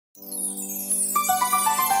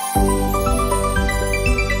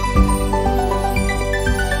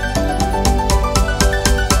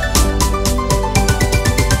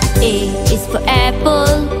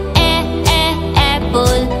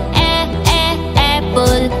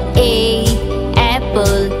apple. A,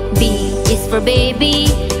 apple. B is for baby.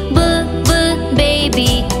 B,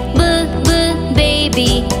 baby. B,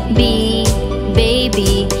 baby. B,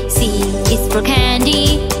 baby. C is for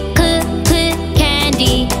candy.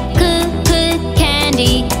 Candy.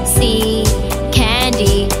 Candy. C,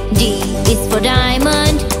 candy. D is for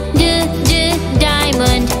diamond.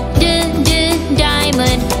 Diamond.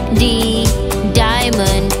 Diamond. D,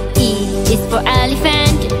 diamond. E is for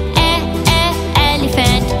elephant.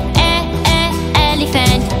 Elephant.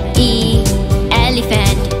 Elephant. E,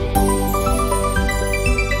 elephant.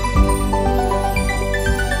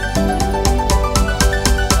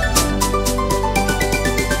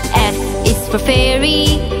 F is for fairy.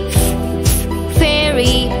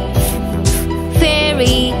 Fairy.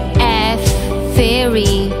 Fairy. F,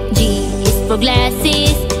 fairy. G is for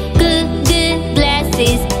glasses.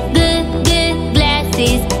 Glasses.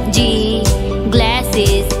 Glasses. G,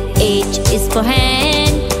 glasses. H is for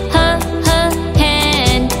hand. Hand.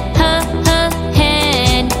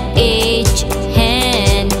 Hand. H,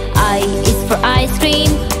 hand. I is for ice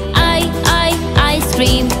cream. Ice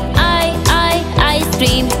cream. Ice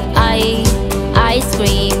cream. Ice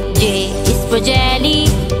cream. J is for jelly.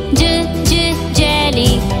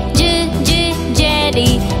 Jelly.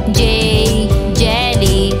 Jelly. J,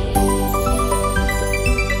 jelly.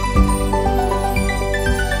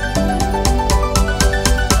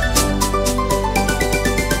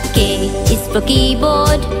 K is for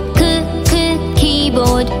keyboard.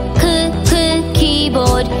 Keyboard.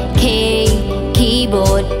 Keyboard. K,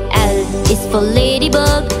 keyboard. L is for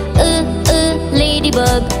ladybug.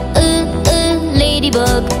 Ladybug.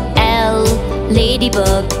 Ladybug. L,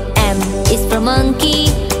 ladybug. M is for monkey.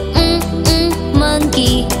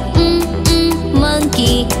 Monkey.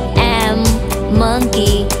 Monkey. M,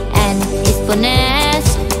 monkey. N is for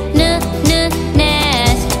nest. Nest.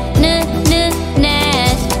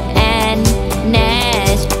 Nest. N,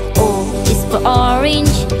 nest. O is for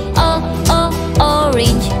orange.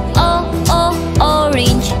 Orange.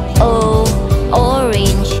 Orange. O,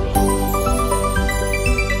 orange.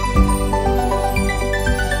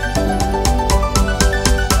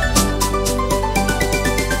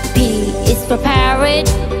 P is for parrot.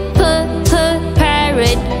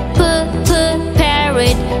 Parrot.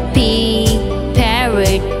 Parrot. P,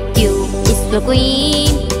 parrot. Q is for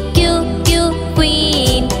queen.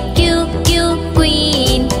 Queen.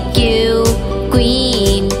 Queen. Q,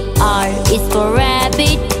 queen. R is for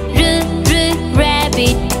rabbit.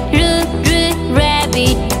 Rabbit.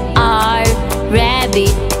 Rabbit. R,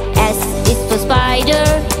 rabbit. S is for spider.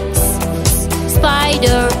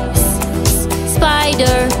 Spider.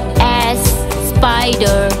 Spider. S,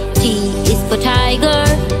 spider. T is for tiger.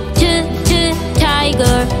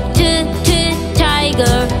 Tiger.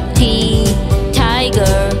 Tiger. T,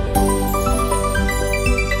 tiger.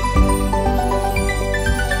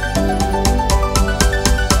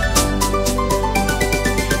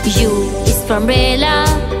 U is for umbrella.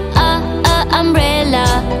 Umbrella.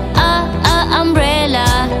 Umbrella.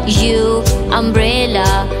 U, umbrella.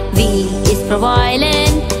 V is for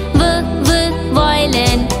violin.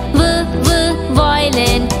 Violin.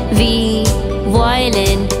 Violin. V,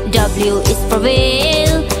 violin. W is for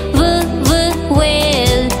whale.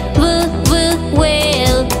 Whale.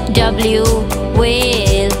 Whale. W,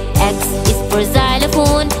 whale. X is for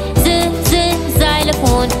xylophone.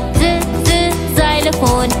 Xylophone.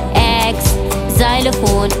 Xylophone. X,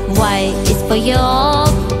 xylophone. Y is for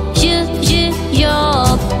york.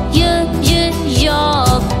 York.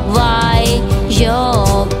 York. Y,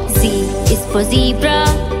 york. Z is for zebra.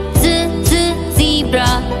 Zebra.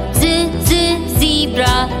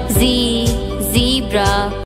 Zebra. Z, zebra.